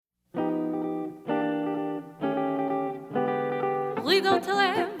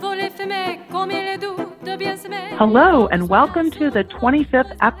Hello, and welcome to the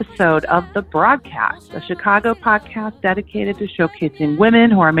 25th episode of The Broadcast, a Chicago podcast dedicated to showcasing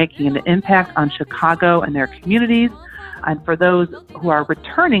women who are making an impact on Chicago and their communities. And for those who are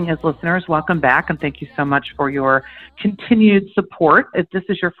returning as listeners, welcome back, and thank you so much for your continued support. If this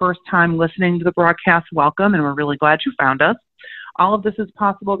is your first time listening to The Broadcast, welcome, and we're really glad you found us. All of this is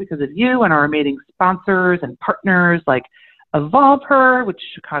possible because of you and our amazing sponsors and partners like Evolve Her, which is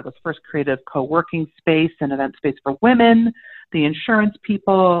Chicago's first creative co-working space and event space for women, The Insurance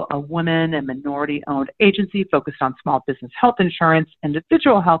People, a women and minority-owned agency focused on small business health insurance,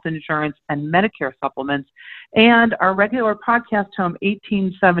 individual health insurance, and Medicare supplements, and our regular podcast home,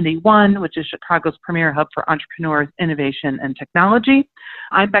 1871, which is Chicago's premier hub for entrepreneurs, innovation, and technology.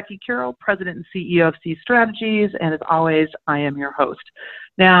 I'm Becky Carroll, President and CEO of C Strategies, and as always, I am your host.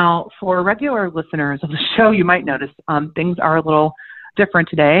 Now, for regular listeners of the show, you might notice things are a little different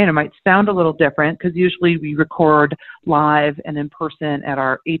today, and it might sound a little different because usually we record live and in person at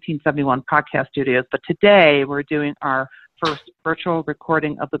our 1871 podcast studios. But today we're doing our first virtual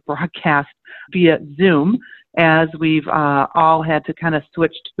recording of the broadcast via Zoom, as we've all had to kind of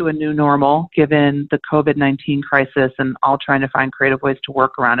switch to a new normal given the COVID-19 crisis and all trying to find creative ways to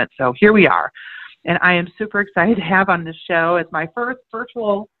work around it. So here we are. And I am super excited to have on this show as my first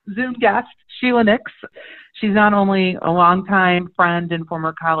virtual Zoom guest, Sheila Nix. She's not only a longtime friend and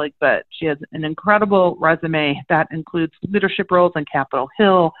former colleague, but she has an incredible resume that includes leadership roles in Capitol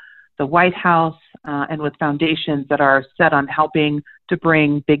Hill, the White House, and with foundations that are set on helping to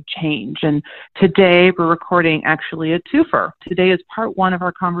bring big change. And today we're recording actually a twofer. Today is part one of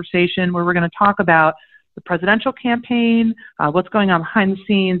our conversation where we're going to talk about the presidential campaign, what's going on behind the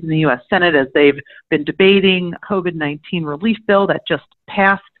scenes in the U.S. Senate as they've been debating COVID-19 relief bill that just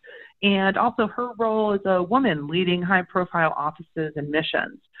passed, and also her role as a woman leading high-profile offices and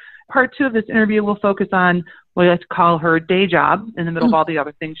missions. Part two of this interview will focus on what I like to call her day job in the middle of all the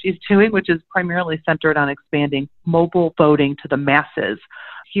other things she's doing, which is primarily centered on expanding mobile voting to the masses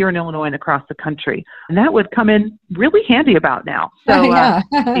here in Illinois and across the country. And that would come in really handy about now. So,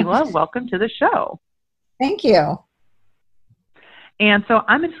 Sheila, welcome to the show. Thank you. And so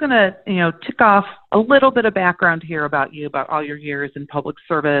I'm just going to, tick off a little bit of background here about you, about all your years in public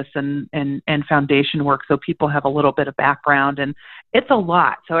service and foundation work, so people have a little bit of background. And it's a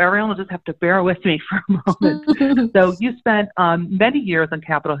lot, so everyone will just have to bear with me for a moment. So you spent many years on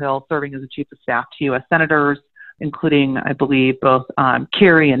Capitol Hill serving as the chief of staff to U.S. senators, including, I believe, both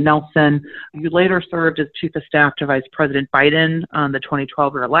Kerry and Nelson. You later served as chief of staff to Vice President Biden on the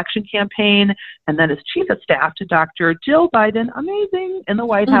 2012 election campaign, and then as chief of staff to Dr. Jill Biden, amazing, in the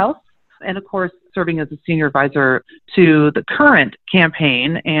White House, and of course, serving as a senior advisor to the current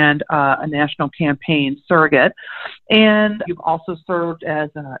campaign and a national campaign surrogate. And you've also served as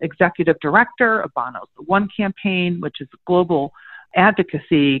executive director of Bono's The One campaign, which is a global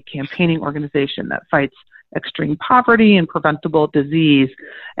advocacy campaigning organization that fights extreme poverty and preventable disease.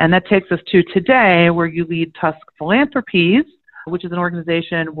 And that takes us to today, where you lead Tusk Philanthropies, which is an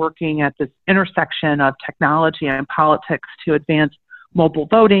organization working at this intersection of technology and politics to advance mobile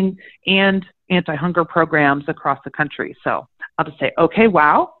voting and anti-hunger programs across the country. So I'll just say, okay,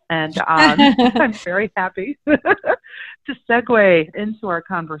 wow. And I'm very happy to segue into our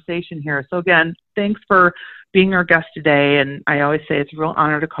conversation here. So again, thanks for being our guest today. And I always say it's a real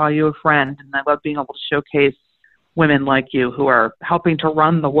honor to call you a friend. And I love being able to showcase women like you who are helping to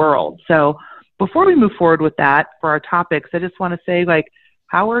run the world. So before we move forward with that for our topics, I just want to say,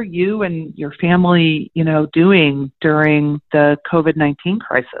 how are you and your family, doing during the COVID-19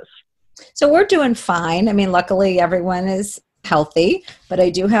 crisis? So we're doing fine. I mean, luckily everyone is healthy, but I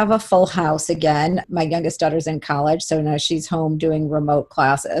do have a full house again. My youngest daughter's in college, so now she's home doing remote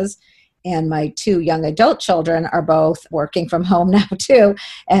classes. And my two young adult children are both working from home now too.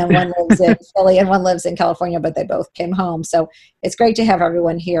 And one lives in Philly and one lives in California, but they both came home. So it's great to have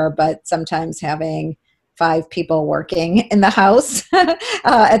everyone here, but sometimes having 5 people working in the house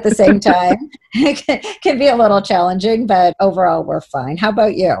at the same time can be a little challenging, but overall we're fine. How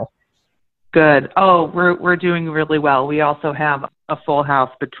about you? Good. Oh, we're doing really well. We also have a full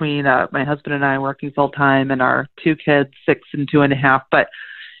house between my husband and I working full time and our 2 kids, 6 and 2.5. But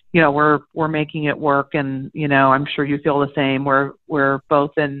we're making it work, and I'm sure you feel the same. We're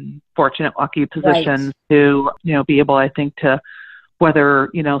both in fortunate, lucky positions to be able, I think, to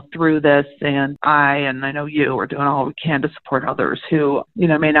weather through this. And I know you are doing all we can to support others who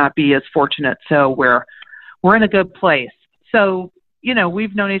may not be as fortunate. So we're in a good place. So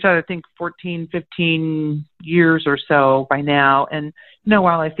we've known each other, I think 14, 15 years or so by now. And,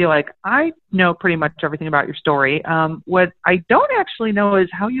 while I feel like I know pretty much everything about your story, what I don't actually know is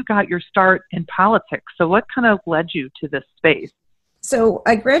how you got your start in politics. So what kind of led you to this space? So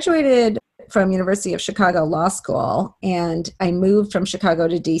I graduated from University of Chicago Law School, and I moved from Chicago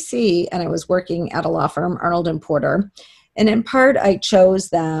to DC, and I was working at a law firm, Arnold and Porter. And in part, I chose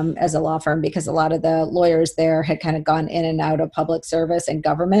them as a law firm because a lot of the lawyers there had kind of gone in and out of public service and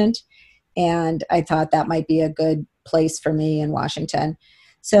government. And I thought that might be a good place for me in Washington.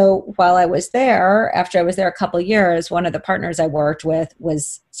 So while I was there, after I was there a couple of years, one of the partners I worked with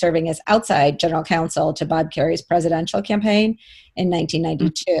was serving as outside general counsel to Bob Kerry's presidential campaign in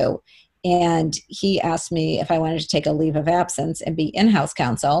 1992. And he asked me if I wanted to take a leave of absence and be in-house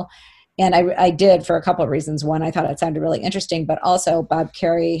counsel. And I did for a couple of reasons. One, I thought it sounded really interesting, but also Bob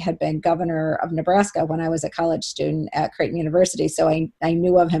Kerry had been governor of Nebraska when I was a college student at Creighton University. So I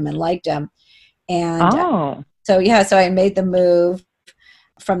knew of him and liked him. And so I made the move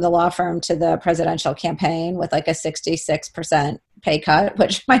from the law firm to the presidential campaign with like a 66% pay cut,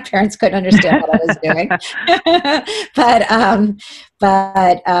 which my parents couldn't understand what I was doing.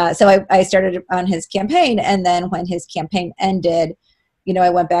 So I started on his campaign. And then when his campaign ended, I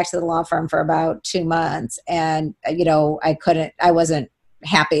went back to the law firm for about 2 months, and, I wasn't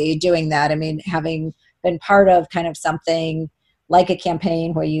happy doing that. I mean, having been part of kind of something like a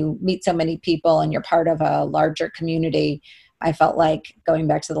campaign where you meet so many people and you're part of a larger community, I felt like going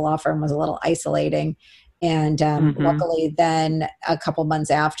back to the law firm was a little isolating. And luckily then a couple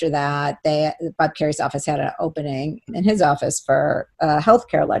months after that, Bob Kerry's office had an opening in his office for a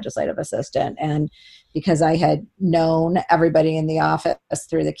healthcare legislative assistant. And because I had known everybody in the office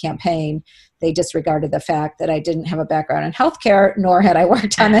through the campaign, they disregarded the fact that I didn't have a background in healthcare, nor had I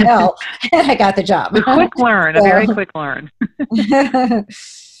worked on the Hill, and I got the job. A very quick learn.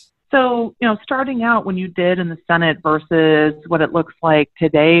 So, starting out when you did in the Senate versus what it looks like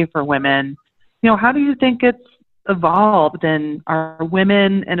today for women, how do you think it's evolved, and are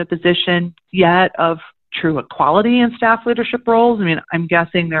women in a position yet of true equality in staff leadership roles? I mean, I'm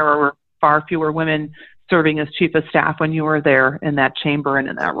guessing there were far fewer women serving as chief of staff when you were there in that chamber and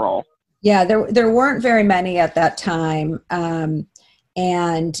in that role. Yeah, there weren't very many at that time.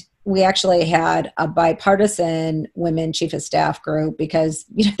 And we actually had a bipartisan women chief of staff group because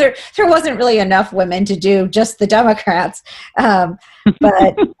there wasn't really enough women to do just the Democrats. But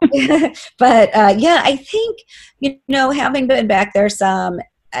I think, having been back there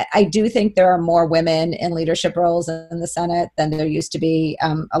I do think there are more women in leadership roles in the Senate than there used to be.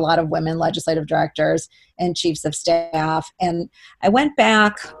 A lot of women legislative directors and chiefs of staff. And I went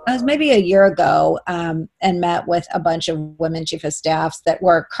back, it was maybe a year ago, and met with a bunch of women chief of staffs that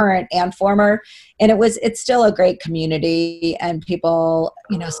were current and former. And it's still a great community, and people,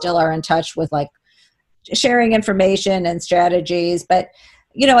 still are in touch with like sharing information and strategies. But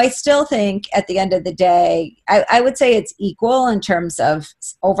I still think at the end of the day, I would say it's equal in terms of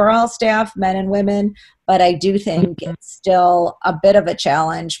overall staff, men and women, but I do think it's still a bit of a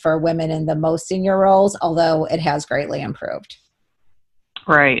challenge for women in the most senior roles, although it has greatly improved.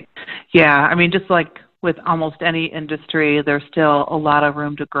 Right. Yeah. I mean, just like with almost any industry, there's still a lot of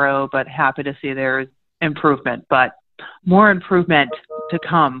room to grow, but happy to see there's improvement, but more improvement to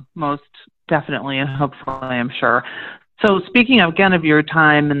come, most definitely, and hopefully, I'm sure. So speaking again of your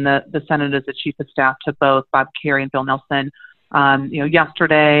time in the Senate as the chief of staff to both Bob Kerry and Bill Nelson,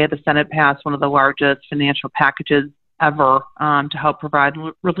 yesterday the Senate passed one of the largest financial packages ever to help provide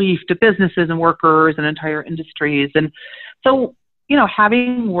relief to businesses and workers and entire industries. And so,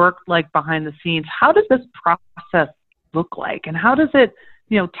 having worked like behind the scenes, how does this process look like, and how does it,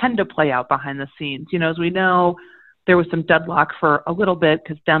 tend to play out behind the scenes? As we know, there was some deadlock for a little bit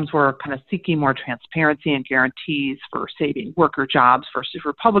because Dems were kind of seeking more transparency and guarantees for saving worker jobs versus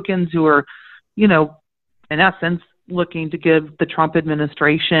Republicans who were, in essence, looking to give the Trump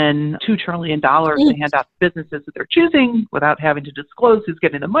administration $2 trillion to hand out to businesses that they're choosing without having to disclose who's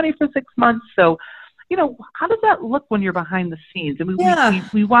getting the money for 6 months. So, how does that look when you're behind the scenes? I mean,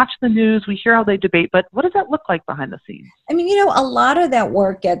 we watch the news, we hear how they debate, but what does that look like behind the scenes? I mean, a lot of that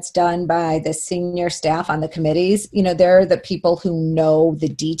work gets done by the senior staff on the committees. They're the people who know the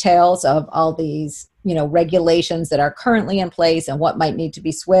details of all these, regulations that are currently in place and what might need to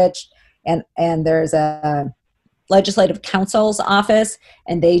be switched. And there's a legislative counsel's office,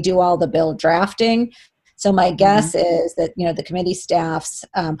 and they do all the bill drafting. So my guess is that, the committee staffs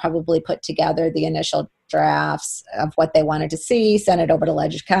probably put together the initial drafts of what they wanted to see, sent it over to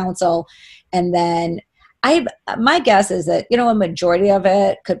Legislative Council. And then My guess is that, a majority of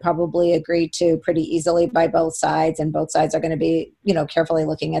it could probably agree to pretty easily by both sides, and both sides are going to be, carefully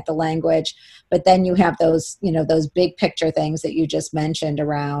looking at the language. But then you have those, those big picture things that you just mentioned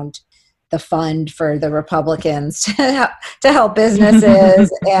around the fund for the Republicans to help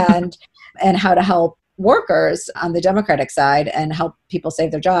businesses and how to help workers on the Democratic side and help people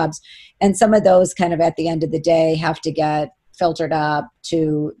save their jobs. And some of those kind of at the end of the day have to get filtered up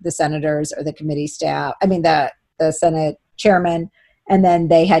to the senators or the committee staff. I mean, the Senate chairman, and then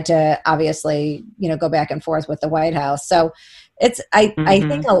they had to obviously, go back and forth with the White House. So I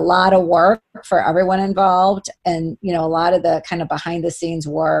think a lot of work for everyone involved, and, a lot of the kind of behind the scenes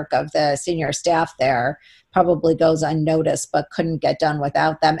work of the senior staff there probably goes unnoticed, but couldn't get done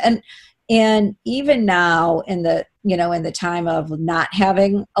without them. And even now in the time of not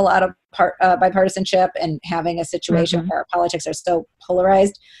having a lot of bipartisanship and having a situation where our politics are so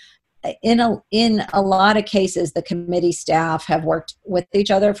polarized, in a lot of cases, the committee staff have worked with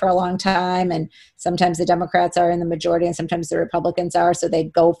each other for a long time, and sometimes the Democrats are in the majority and sometimes the Republicans are, so they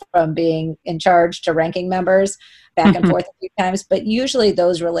go from being in charge to ranking members back and forth a few times, but usually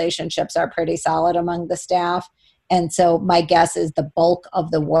those relationships are pretty solid among the staff. And so my guess is the bulk of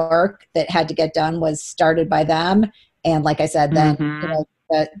the work that had to get done was started by them. And like I said, then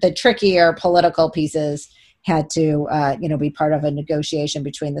the trickier political pieces had to be part of a negotiation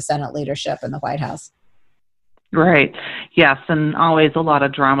between the Senate leadership and the White House. Right. Yes, and always a lot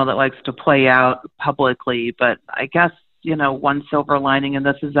of drama that likes to play out publicly. But I guess, one silver lining in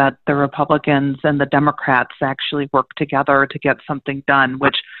this is that the Republicans and the Democrats actually work together to get something done,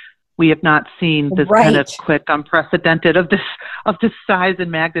 which we have not seen this kind of quick, unprecedented of this size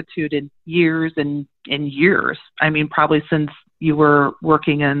and magnitude in years and years. I mean, probably since you were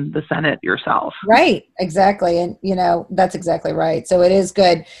working in the Senate yourself. Right, exactly. And, that's exactly right. So it is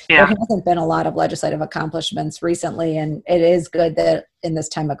good. Yeah. There hasn't been a lot of legislative accomplishments recently, and it is good that in this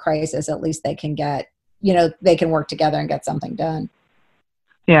time of crisis, at least they can get, they can work together and get something done.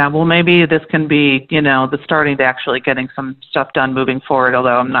 Yeah, well, maybe this can be, the starting to actually getting some stuff done moving forward,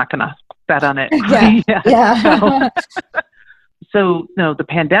 although I'm not going to bet on it. Yeah. So, the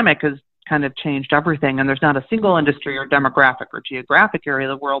pandemic has kind of changed everything, and there's not a single industry or demographic or geographic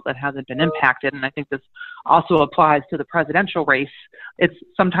area of the world that hasn't been impacted. And I think this also applies to the presidential race. It's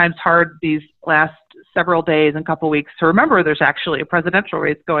sometimes hard these last several days and couple weeks to remember there's actually a presidential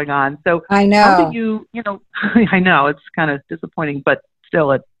race going on. So I know. How do I know it's kind of disappointing, but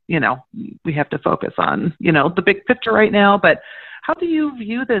still, we have to focus on, the big picture right now. But how do you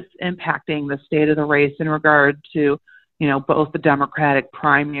view this impacting the state of the race in regard to, both the Democratic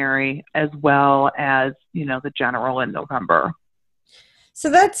primary as well as, the general in November? So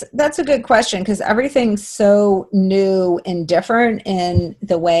that's a good question, because everything's so new and different in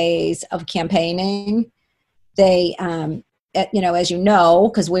the ways of campaigning. They, as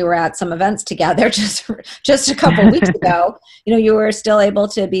because we were at some events together just a couple weeks ago, you were still able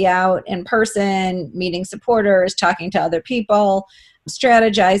to be out in person, meeting supporters, talking to other people,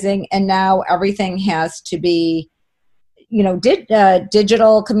 strategizing, and now everything has to be,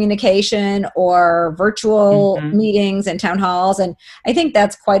 digital communication or virtual meetings and town halls. And I think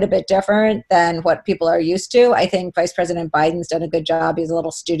that's quite a bit different than what people are used to. I think Vice President Biden's done a good job. He has a little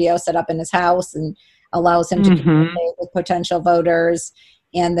studio set up in his house and allows him to communicate with potential voters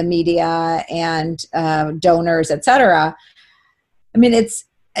and the media and donors, et cetera. I mean, it's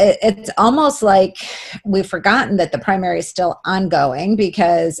almost like we've forgotten that the primary is still ongoing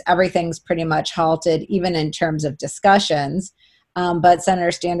because everything's pretty much halted, even in terms of discussions. But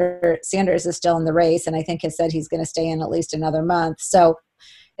Senator Sanders is still in the race, and I think has said he's going to stay in at least another month. So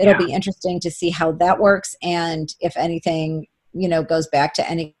it'll be interesting to see how that works, and if anything, goes back to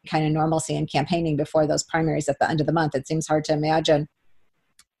any kind of normalcy in campaigning before those primaries at the end of the month. It seems hard to imagine.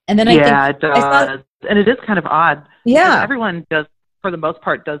 And then it does. And it is kind of odd. Yeah. Everyone does, for the most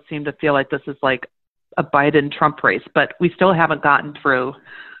part, does seem to feel like this is like a Biden-Trump race, but we still haven't gotten through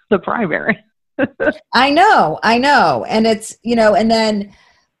the primary. I know. And it's, and then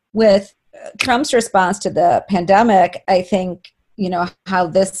with Trump's response to the pandemic, I think, how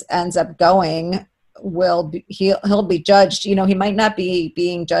this ends up going he'll be judged. He might not be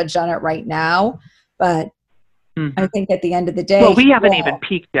being judged on it right now, but I think at the end of the day, well, we haven't even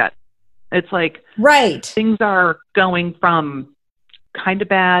peaked yet. It's like, right. Things are going from kind of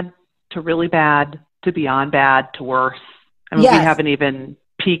bad to really bad to beyond bad to worse. I mean, We haven't even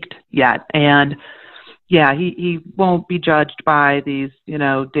peaked yet. And he won't be judged by these,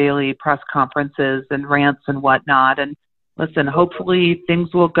 daily press conferences and rants and whatnot. And listen, hopefully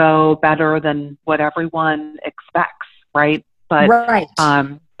things will go better than what everyone expects, right? But, right.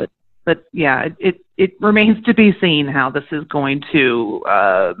 But yeah, it it remains to be seen how this is going to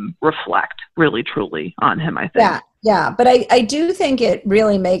reflect really, truly on him, I think. Yeah. But I do think it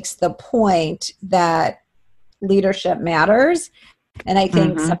really makes the point that leadership matters. And I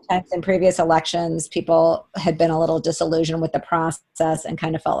think sometimes in previous elections, people had been a little disillusioned with the process and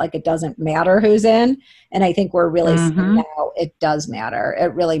kind of felt like it doesn't matter who's in. And I think we're really seeing now it does matter.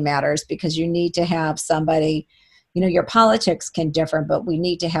 It really matters because you need to have somebody, your politics can differ, but we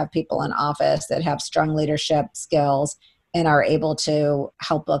need to have people in office that have strong leadership skills and are able to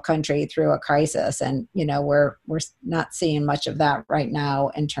help a country through a crisis. And, we're not seeing much of that right now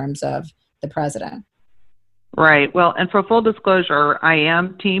in terms of the president. Right. Well, and for full disclosure, I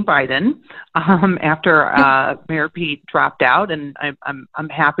am Team Biden after Mayor Pete dropped out, and I'm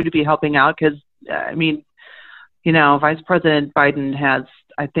happy to be helping out because, Vice President Biden has,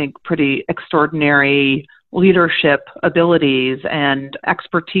 I think, pretty extraordinary leadership abilities and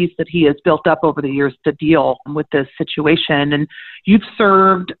expertise that he has built up over the years to deal with this situation. And you've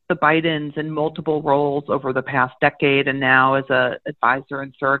served the Bidens in multiple roles over the past decade, and now as a advisor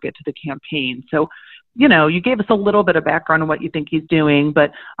and surrogate to the campaign. So, you gave us a little bit of background on what you think he's doing,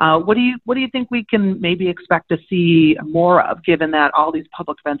 but what do you think we can maybe expect to see more of, given that all these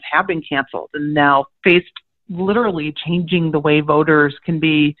public events have been canceled and now faced literally changing the way voters can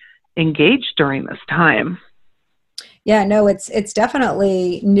be engaged during this time? Yeah, no, it's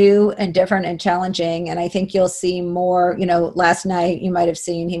definitely new and different and challenging. And I think you'll see more, last night you might have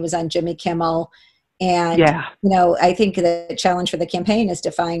seen he was on Jimmy Kimmel. And, I think the challenge for the campaign is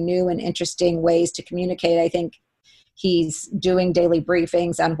to find new and interesting ways to communicate. I think he's doing daily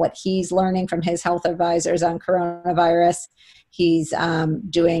briefings on what he's learning from his health advisors on coronavirus. He's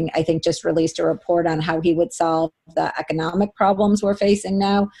just released a report on how he would solve the economic problems we're facing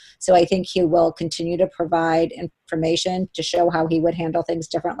now. So I think he will continue to provide information to show how he would handle things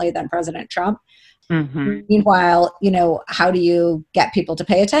differently than President Trump. Meanwhile, how do you get people to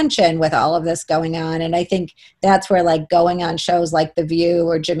pay attention with all of this going on? And I think that's where going on shows like The View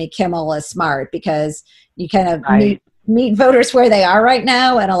or Jimmy Kimmel is smart, because you kind of meet voters where they are right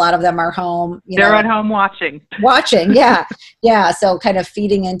now. And a lot of them are home. They're at home watching. Yeah. Yeah. So kind of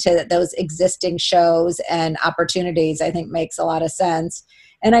feeding into those existing shows and opportunities, I think makes a lot of sense.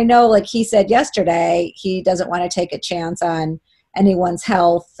 And I know, like he said yesterday, he doesn't want to take a chance on anyone's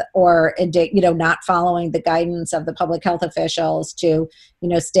health or, not following the guidance of the public health officials to,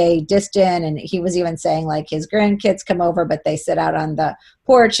 stay distant. And he was even saying his grandkids come over, but they sit out on the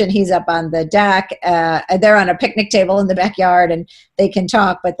porch and he's up on the deck. They're on a picnic table in the backyard and they can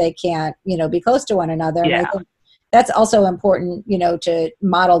talk, but they can't, be close to one another. Yeah. And I think that's also important, to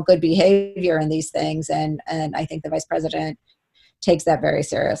model good behavior in these things. And I think the vice president takes that very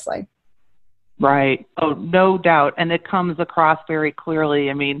seriously. Right. Oh, no doubt. And it comes across very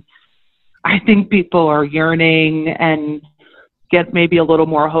clearly. I think people are yearning and get maybe a little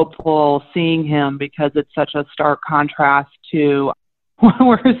more hopeful seeing him, because it's such a stark contrast to what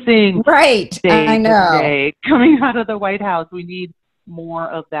we're seeing day to day coming out of the White House. We need more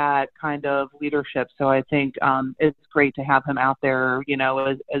of that kind of leadership. So I think it's great to have him out there,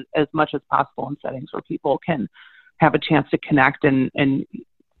 as much as possible in settings where people can have a chance to connect and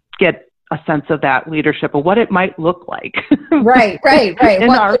get a sense of that leadership, or what it might look like. Right. In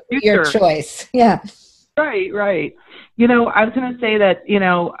what our future. Your choice. Yeah. Right. I was going to say that,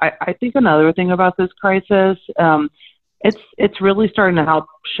 I think another thing about this crisis, it's really starting to help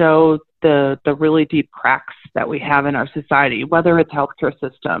show the really deep cracks that we have in our society, whether it's healthcare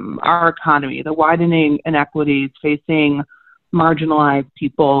system, our economy, the widening inequities facing marginalized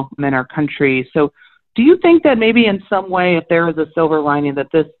people in our country. So do you think that maybe in some way, if there is a silver lining, that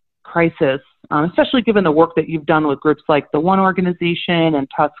this crisis, especially given the work that you've done with groups like the One Organization and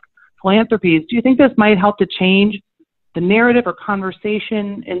Tusk Philanthropies, do you think this might help to change the narrative or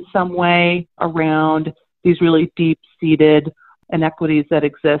conversation in some way around these really deep-seated inequities that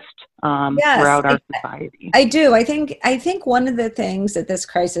exist throughout our society? I do. I think one of the things that this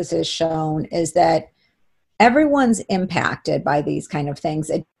crisis has shown is that everyone's impacted by these kind of things.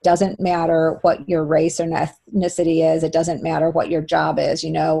 It doesn't matter what your race or ethnicity is. It doesn't matter what your job is,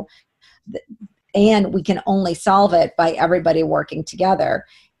 and we can only solve it by everybody working together.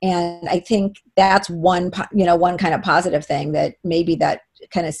 And I think that's one kind of positive thing that maybe that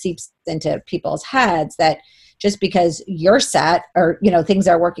kind of seeps into people's heads, that just because you're set or, things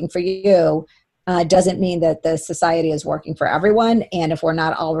are working for you, doesn't mean that the society is working for everyone. And if we're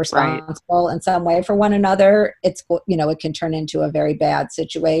not all responsible in some way for one another, it can turn into a very bad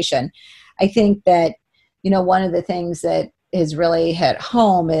situation. I think that, one of the things that is really hit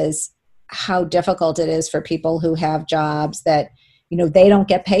home is how difficult it is for people who have jobs that they don't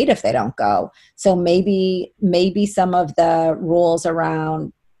get paid if they don't go. So maybe some of the rules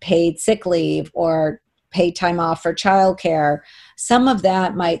around paid sick leave or paid time off for childcare, some of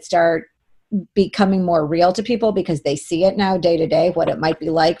that might start becoming more real to people because they see it now day to day, what it might be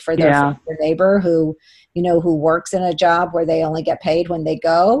like for their neighbor who works in a job where they only get paid when they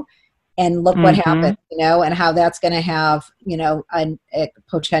go. And look what happened, and how that's going to have, a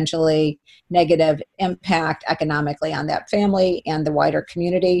potentially negative impact economically on that family and the wider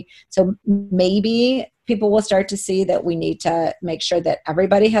community. So maybe people will start to see that we need to make sure that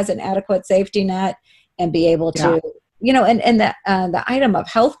everybody has an adequate safety net and be able to, and the item of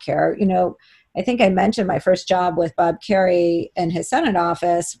healthcare, I think I mentioned my first job with Bob Kerrey in his Senate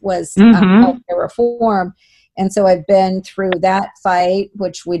office was healthcare reform. And so I've been through that fight,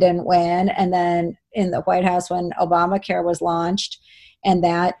 which we didn't win. And then in the White House when Obamacare was launched, and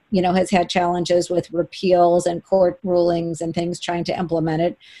that, has had challenges with repeals and court rulings and things trying to implement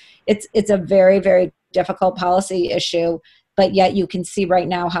it. It's a very, very difficult policy issue, but yet you can see right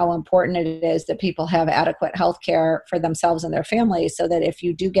now how important it is that people have adequate health care for themselves and their families, so that if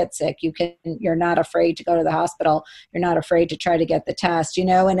you do get sick, you're not afraid to go to the hospital. You're not afraid to try to get the test,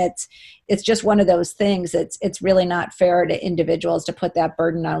 and it's just one of those things. It's really not fair to individuals to put that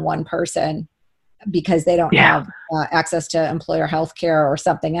burden on one person because they don't have access to employer health care or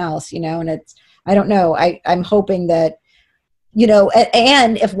something else, and I don't know. I'm hoping that,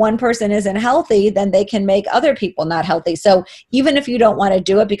 and if one person isn't healthy, then they can make other people not healthy. So even if you don't want to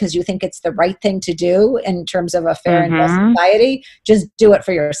do it because you think it's the right thing to do in terms of a fair and just society, just do it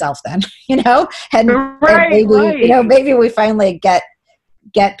for yourself then, and maybe, maybe we finally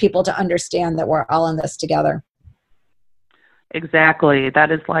get people to understand that we're all in this together. Exactly. That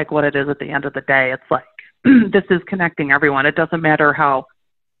is like what it is at the end of the day. It's like, this is connecting everyone. It doesn't matter how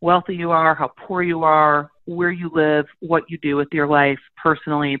wealthy you are, how poor you are, where you live, what you do with your life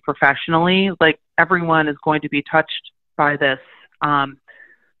personally, professionally. Like, everyone is going to be touched by this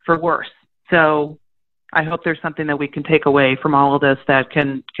for worse. So I hope there's something that we can take away from all of this that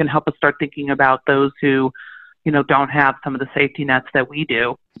can help us start thinking about those who, don't have some of the safety nets that we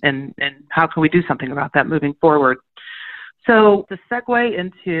do, and how can we do something about that moving forward. So to segue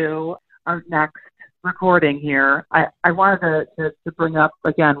into our next recording here, I wanted to bring up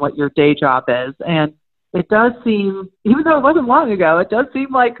again what your day job is. And it does seem, even though it wasn't long ago, it does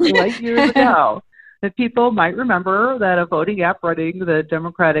seem like light years ago that people might remember that a voting app running the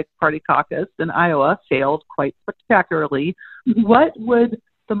Democratic Party caucus in Iowa failed quite spectacularly. What would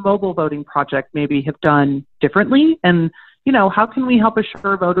the mobile voting project maybe have done differently? And, how can we help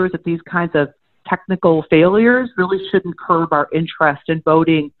assure voters that these kinds of technical failures really shouldn't curb our interest in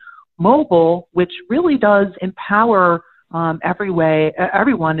voting mobile, which really does empower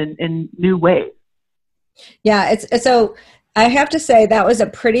everyone in new ways? Yeah, so I have to say that was a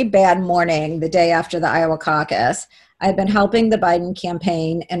pretty bad morning the day after the Iowa caucus. I've been helping the Biden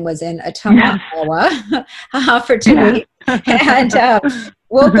campaign and was in Ottumwa, Iowa for 2 weeks, and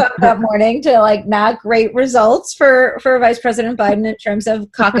woke up that morning to not great results for Vice President Biden in terms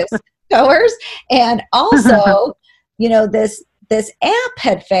of caucus goers. And also, this app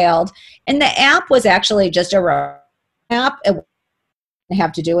had failed, and the app was actually just a app. It didn't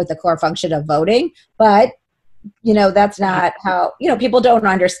have to do with the core function of voting, but that's not how, people don't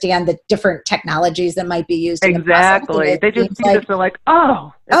understand the different technologies that might be used. Exactly. They just see this, they're like,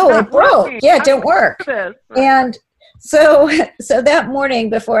 it broke. Yeah, it didn't work. And so that morning,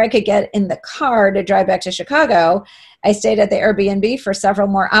 before I could get in the car to drive back to Chicago, I stayed at the Airbnb for several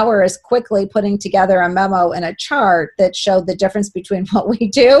more hours, quickly putting together a memo and a chart that showed the difference between what we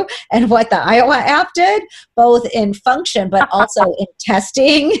do and what the Iowa app did, both in function, but also in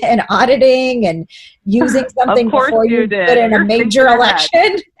testing and auditing and using something before you put in a major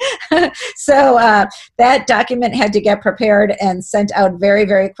election. So that document had to get prepared and sent out very,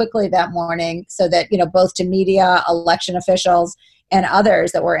 very quickly that morning so that, both to media, election officials, and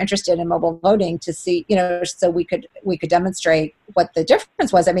others that were interested in mobile voting to see, so we could demonstrate what the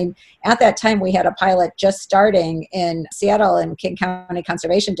difference was. I mean, at that time we had a pilot just starting in Seattle and King County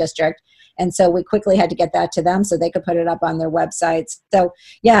Conservation District. And so we quickly had to get that to them so they could put it up on their websites. So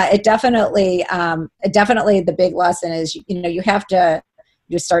yeah, it definitely the big lesson is,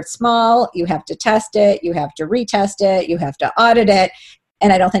 you start small, you have to test it, you have to retest it, you have to audit it.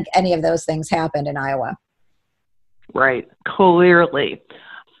 And I don't think any of those things happened in Iowa. Right, clearly.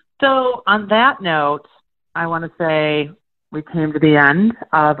 So on that note, I want to say we came to the end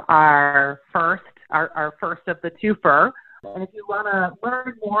of our first of the twofer. And if you want to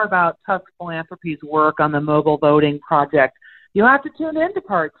learn more about Tusk Philanthropy's work on the mobile voting project, You'll have to tune in to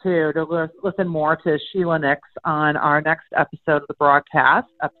part 2 to listen more to Sheila Nix on our next episode of the broadcast,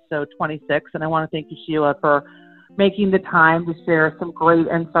 episode 26. And I want to thank you, Sheila, for making the time to share some great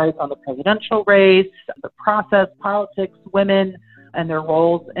insights on the presidential race, the process, politics, women, and their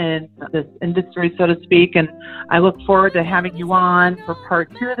roles in this industry, so to speak. And I look forward to having you on for part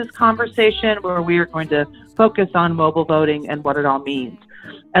 2 of this conversation, where we are going to focus on mobile voting and what it all means.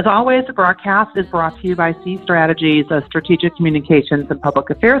 As always, the broadcast is brought to you by C Strategies, a strategic communications and public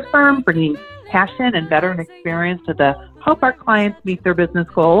affairs firm bringing passion and veteran experience to help our clients meet their business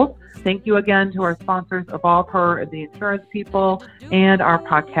goals. Thank you again to our sponsors, Evolve Her, the insurance people, and our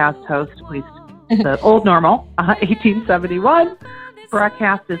podcast host, at least the old normal, 1871.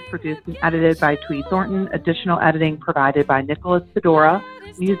 Broadcast is produced and edited by Tweed Thornton. Additional editing provided by Nicholas Fedora.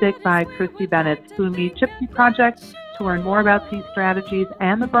 Music by Christy Bennett's Fumi Gypsy Project. To learn more about C Strategies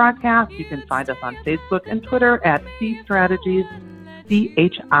and the broadcast, you can find us on Facebook and Twitter at C Strategies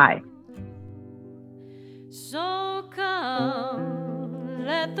CHI. So come,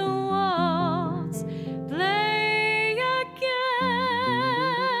 let the waltz